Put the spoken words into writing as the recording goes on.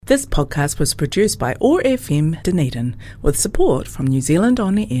This podcast was produced by OAR FM Dunedin with support from New Zealand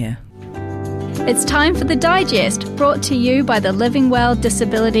On Air. It's time for The Digest, brought to you by the Living Well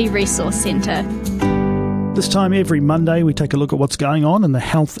Disability Resource Centre. This time every Monday we take a look at what's going on in the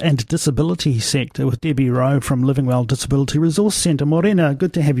health and disability sector with Debbie Rowe from Living Well Disability Resource Centre. Morena,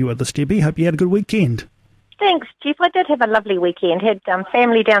 good to have you with us, Debbie. Hope you had a good weekend. Thanks, Jeff. I did have a lovely weekend. Had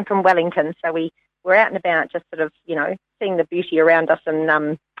family down from Wellington, so we were out and about, just sort of, seeing the beauty around us in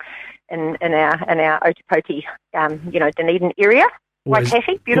our Otapoti, Dunedin area.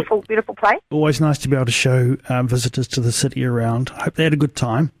 Waitaki, beautiful place. Always nice to be able to show visitors to the city around. Hope they had a good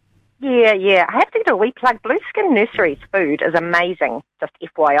time. Yeah. I have to do a wee plug. Blue Skin Nursery's food is amazing, just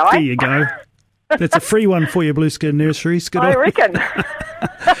FYI. There you go. That's a free one for you, Blue Skin Nurseries. Good I reckon.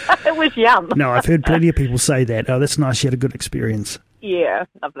 It was yum. No, I've heard plenty of people say that. Oh, that's nice. You had a good experience. Yeah,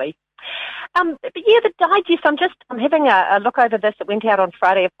 lovely. But the digest, I'm having a look over this. It went out on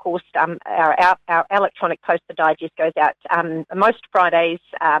Friday, of course. Our electronic post, the digest, goes out most Fridays.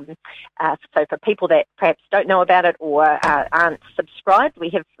 So for people that perhaps don't know about it or aren't subscribed, we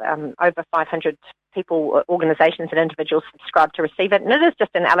have over 500 people, organisations and individuals subscribed to receive it. And it is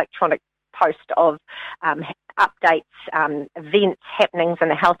just an electronic post of updates, events, happenings in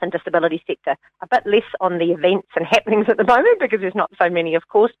the health and disability sector. A bit less on the events and happenings at the moment because there's not so many, of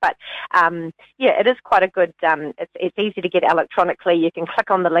course. But it is quite a good. It's easy to get electronically. You can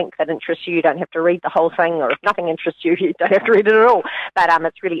click on the link that interests you. You don't have to read the whole thing, or if nothing interests you, you don't have to read it at all. But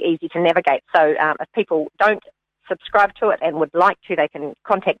it's really easy to navigate. So if people don't subscribe to it and would like to, they can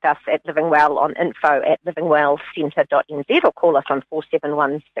contact us at Living Well on info@livingwellcentre.nz or call us on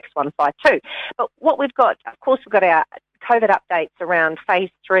 471 6152. But what we've got, of course, we've got our COVID updates around phase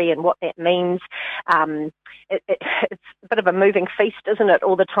 3 and what that means. It's a bit of a moving feast, isn't it,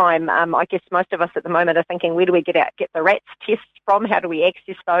 all the time? I guess most of us at the moment are thinking, where do we get the rats tests from? How do we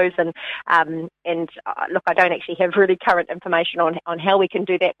access those? And look, I don't actually have really current information on how we can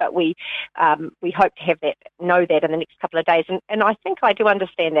do that, but we hope to know that in the next couple of days. And I think I do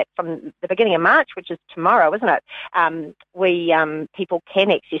understand that from the beginning of March, which is tomorrow, isn't it? People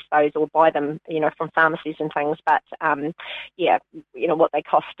can access those or buy them, from pharmacies and things. But what they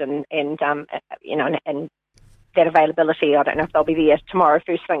cost and that availability, I don't know if they'll be there tomorrow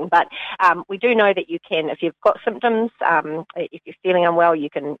first thing, but we do know that you can, if you've got symptoms, if you're feeling unwell, you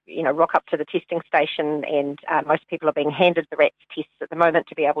can, rock up to the testing station, and most people are being handed the RATS tests at the moment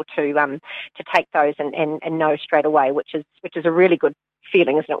to be able to take those and know straight away, which is a really good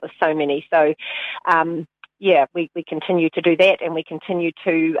feeling, isn't it, with so many. So, we continue to do that, and we continue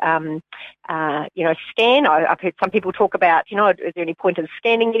to, scan. I've heard some people talk about, is there any point in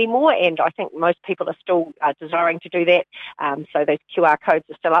scanning anymore? And I think most people are still desiring to do that. So those QR codes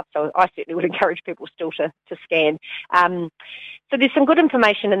are still up. So I certainly would encourage people still to scan. So there's some good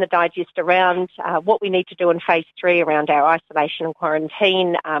information in the digest around what we need to do in phase 3 around our isolation and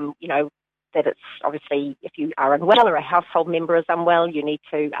quarantine. That it's obviously, if you are unwell or a household member is unwell, you need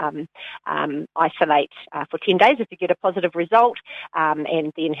to isolate for 10 days if you get a positive result,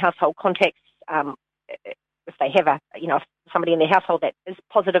 and then household contacts, if they have somebody in their household that is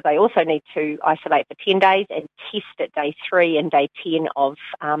positive, they also need to isolate for 10 days and test at day 3 and day 10 of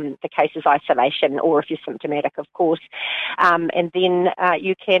the case's isolation, or if you're symptomatic, of course. And then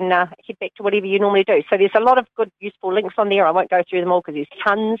you can head back to whatever you normally do. So there's a lot of good, useful links on there. I won't go through them all because there's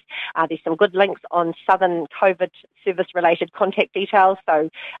tons. There's some good links on Southern COVID service-related contact details. So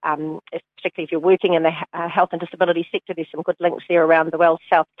particularly if you're working in the health and disability sector, there's some good links there around the Well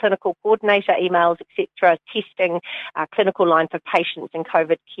South Clinical Coordinator, emails, etc., testing, clinical line for patients in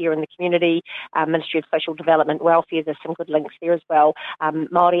COVID care in the community, Ministry of Social Development, Welfare, there's some good links there as well,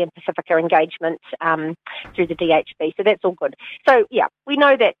 Māori and Pacifica engagement through the DHB, so that's all good. So, we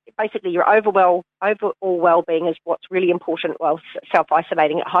know that basically your overall well-being is what's really important while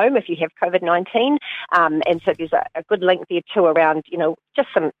self-isolating at home if you have COVID-19, and so there's a good link there too around,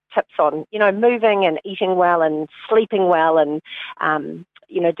 just some tips on, moving and eating well and sleeping well and,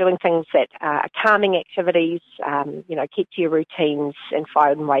 doing things that are calming activities, keep to your routines and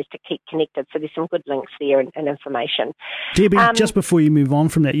find ways to keep connected. So there's some good links there and information. Debbie, just before you move on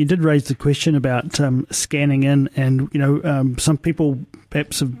from that, you did raise the question about scanning in, and, some people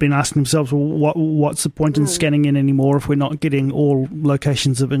perhaps have been asking themselves, well, what's the point in scanning in anymore if we're not getting all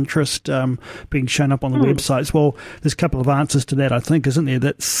locations of interest being shown up on the websites? Well, there's a couple of answers to that, I think, isn't there?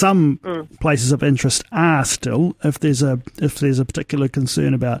 That some places of interest are still, if there's a particular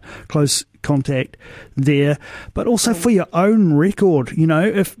concern about close contact there, but also for your own record,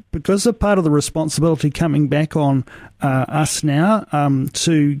 because a part of the responsibility coming back on us now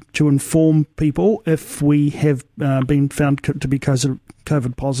to inform people if we have been found to be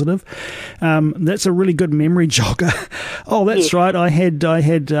COVID positive. That's a really good memory jogger. Oh, that's right. I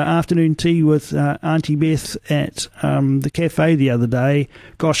had afternoon tea with Auntie Beth at the cafe the other day.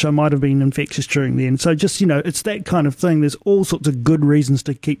 Gosh, I might have been infectious during then. So just, it's that kind of thing. There's all sorts of good reasons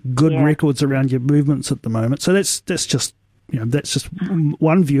to keep good records around your movements at the moment. So that's just that's just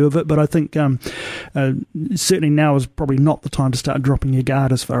one view of it, but I think certainly now is probably not the time to start dropping your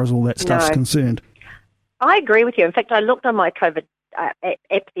guard as far as all that stuff's concerned. I agree with you. In fact, I looked on my COVID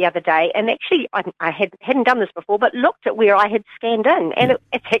app the other day, and actually I hadn't done this before, but looked at where I had scanned in, and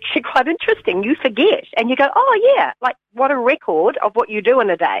it's actually quite interesting. You forget, and you go, oh yeah, like what a record of what you do in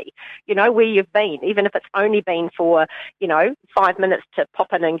a day, where you've been, even if it's only been for, 5 minutes to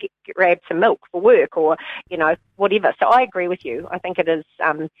pop in and grab some milk for work or, whatever. So I agree with you. I think it is,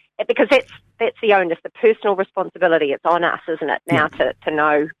 because that's the onus, the personal responsibility. It's on us, isn't it, now to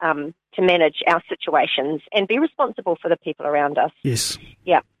know, to manage our situations and be responsible for the people around us. Yes.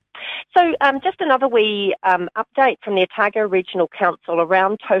 Yeah. So just another wee update from the Otago Regional Council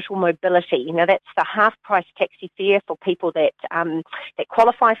around total mobility. Now, that's the half-price taxi fare for people that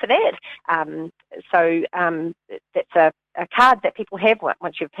qualify for that. So that's a card that people have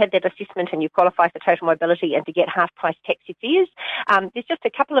once you've had that assessment and you qualify for total mobility and to get half-price taxi fares. There's just a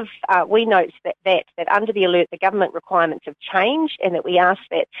couple of wee notes that under the alert, the government requirements have changed, and that we ask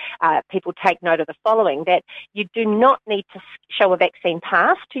that people take note of the following, that you do not need to show a vaccine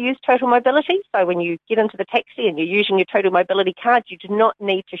pass to use total mobility. So when you get into the taxi and you're using your total mobility card, you do not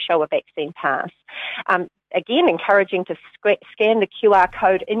need to show a vaccine pass. Again, encouraging to scan the QR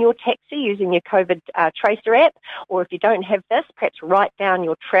code in your taxi using your COVID Tracer app, or if you don't have this, perhaps write down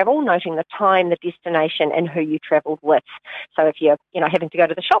your travel, noting the time, the destination, and who you travelled with. So if you're, having to go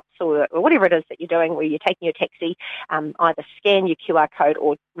to the shops or whatever it is that you're doing where you're taking your taxi, either scan your QR code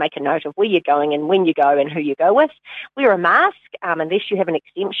or make a note of where you're going and when you go and who you go with. Wear a mask unless you have an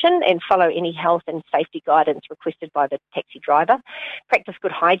exemption, and follow any health and safety guidance requested by the taxi driver. Practice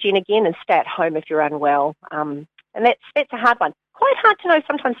good hygiene again, and stay at home if you're unwell. And that's a hard one. Quite hard to know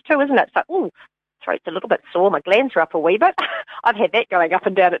sometimes too, isn't it? It's like, throat's a little bit sore, my glands are up a wee bit. I've had that going up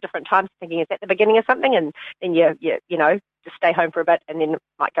and down at different times, thinking, is that the beginning of something? And then you just stay home for a bit, and then it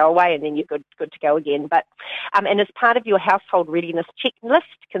might go away, and then you're good to go again. But and as part of your household readiness checklist,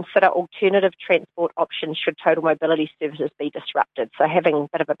 consider alternative transport options should total mobility services be disrupted. So having a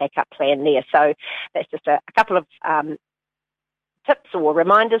bit of a backup plan there. So that's just a couple of tips or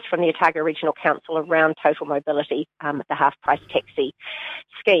reminders from the Otago Regional Council around total mobility, the half-price taxi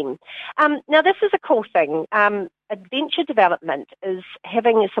scheme. Now, this is a cool thing. Adventure Development is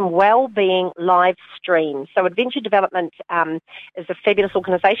having some wellbeing live streams. So Adventure Development is a fabulous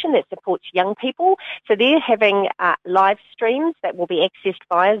organisation that supports young people. So they're having live streams that will be accessed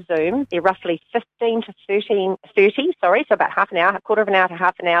via Zoom. They're roughly 15 to 30, so about half an hour, a quarter of an hour to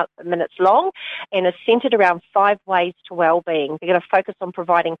half an hour, minutes long, and is centred around 5 ways to wellbeing. They're going to focus on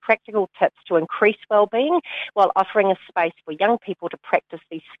providing practical tips to increase wellbeing while offering a space for young people to practice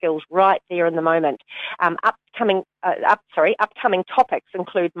these skills right there in the moment. Upcoming topics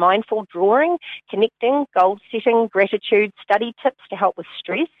include mindful drawing, connecting, goal setting, gratitude, study tips to help with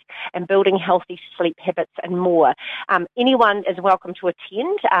stress, and building healthy sleep habits and more. Anyone is welcome to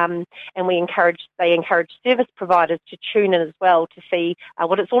attend, and they encourage service providers to tune in as well to see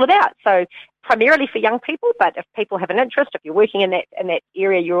what it's all about. So primarily for young people, but if people have an interest, if you're working in that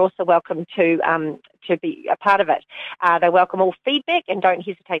area, you're also welcome to be a part of it. They welcome all feedback and don't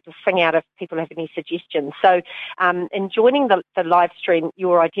hesitate to sing out if people have any suggestions. So in joining the live stream,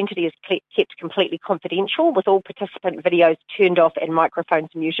 your identity is kept completely confidential, with all participant videos turned off and microphones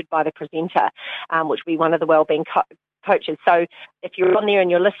muted by the presenter, which will be one of the wellbeing coaches. So if you're on there and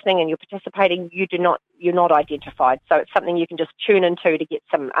you're listening and you're participating, you're not identified. So it's something you can just tune into to get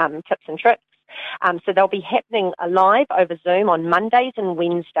some tips and tricks. So they'll be happening live over Zoom on Mondays and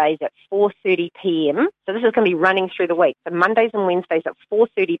Wednesdays at 4:30 p.m. So this is going to be running through the week. So Mondays and Wednesdays at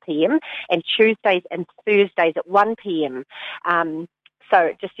 4:30 p.m. and Tuesdays and Thursdays at 1 p.m. So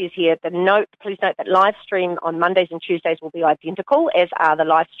it just says here, please note that live stream on Mondays and Tuesdays will be identical, as are the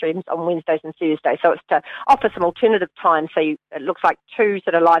live streams on Wednesdays and Thursdays. So it's to offer some alternative times. So it looks like 2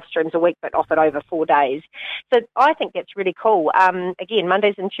 sort of live streams a week, but offered over 4 days. So I think that's really cool. Again,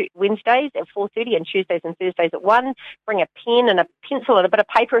 Mondays and Wednesdays at 4:30 and Tuesdays and Thursdays at 1. Bring a pen and a pencil and a bit of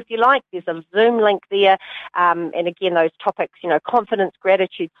paper if you like. There's a Zoom link there. And again, those topics, confidence,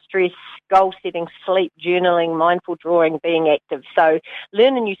 gratitude, stress, goal setting, sleep, journaling, mindful drawing, being active. So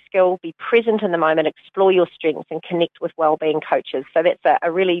learn a new skill, be present in the moment, explore your strengths and connect with wellbeing coaches. So that's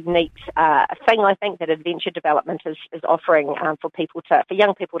a really neat thing, I think, that Adventure Development is offering for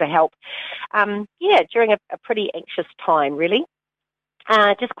young people to help, during a pretty anxious time, really.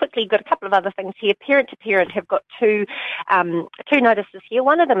 Just quickly, got a couple of other things here. Parent to Parent have got two notices here.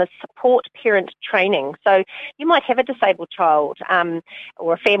 One of them is support parent training. So you might have a disabled child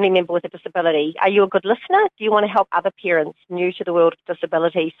or a family member with a disability. Are you a good listener? Do you want to help other parents new to the world of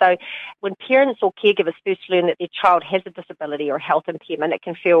disability? So when parents or caregivers first learn that their child has a disability or a health impairment, it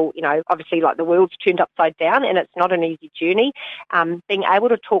can feel, obviously like the world's turned upside down, and it's not an easy journey. Being able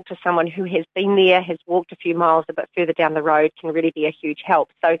to talk to someone who has been there, has walked a few miles a bit further down the road can really be a huge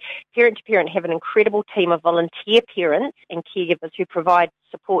help. So Parent to Parent have an incredible team of volunteer parents and caregivers who provide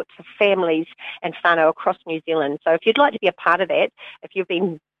support to families and whānau across New Zealand. So if you'd like to be a part of that, if you've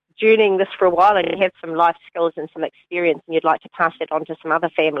been journeying this for a while and you have some life skills and some experience and you'd like to pass that on to some other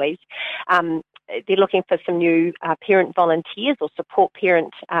families, they're looking for some new parent volunteers or support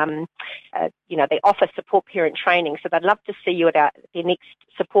parent, they offer support parent training. So they'd love to see you at their next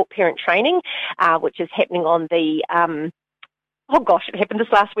support parent training, which is happening on the... it happened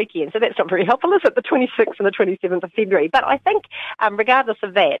this last weekend, so that's not very helpful, is it? The 26th and the 27th of February. But I think, regardless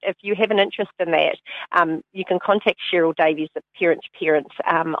of that, if you have an interest in that, you can contact Cheryl Davies at Parent to Parent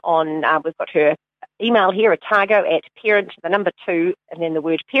we've got her email here, otago@parent, 2, and then the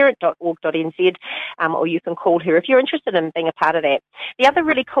word parent.org.nz, or you can call her if you're interested in being a part of that. The other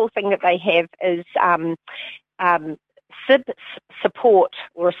really cool thing that they have is SIB support,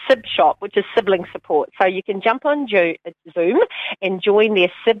 or a SIB shop, which is sibling support. So you can jump on Zoom and join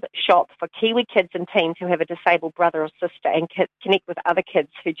their SIB shop for Kiwi kids and teens who have a disabled brother or sister and connect with other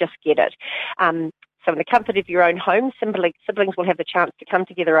kids who just get it. So in the comfort of your own home, siblings will have the chance to come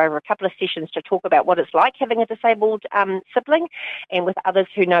together over a couple of sessions to talk about what it's like having a disabled sibling and with others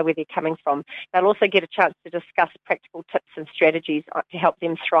who know where they're coming from. They'll also get a chance to discuss practical tips and strategies to help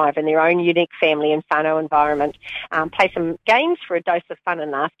them thrive in their own unique family and whānau environment. Play some games for a dose of fun and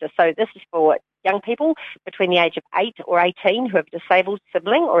laughter. So this is for young people between the age of 8 or 18 who have a disabled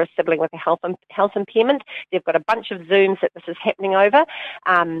sibling or a sibling with a health impairment. They've got a bunch of Zooms that this is happening over.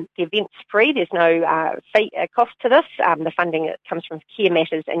 The event's free. There's no cost to this. The funding comes from Care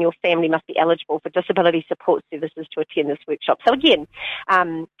Matters, and your family must be eligible for disability support services to attend this workshop. So again,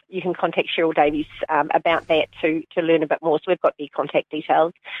 you can contact Cheryl Davies about that to learn a bit more. So we've got the contact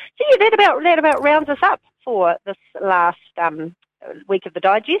details. So yeah, that about rounds us up for this last week of the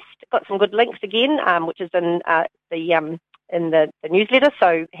digest. Got some good links again, which is in the newsletter,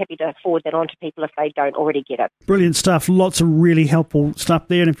 so happy to forward that on to people if they don't already get it. Brilliant stuff. Lots of really helpful stuff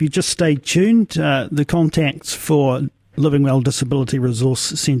there. And if you just stay tuned, the contacts for Living Well Disability Resource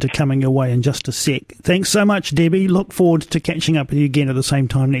Centre coming your way in just a sec. Thanks so much, Debbie. Look forward to catching up with you again at the same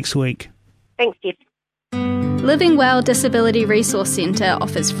time next week. Thanks, Deb. Living Well Disability Resource Centre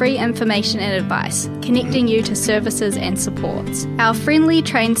offers free information and advice, connecting you to services and supports. Our friendly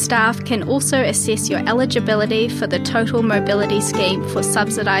trained staff can also assess your eligibility for the Total Mobility Scheme for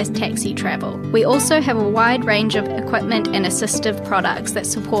subsidised taxi travel. We also have a wide range of equipment and assistive products that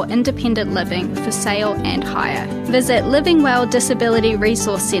support independent living for sale and hire. Visit Living Well Disability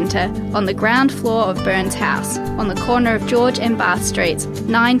Resource Centre on the ground floor of Burns House, on the corner of George and Bath Streets,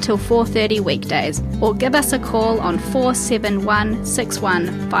 9 till 4:30 weekdays, or give us a call on 471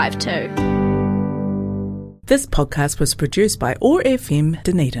 6152. This podcast was produced by OAR FM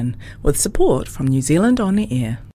Dunedin with support from New Zealand On the Air.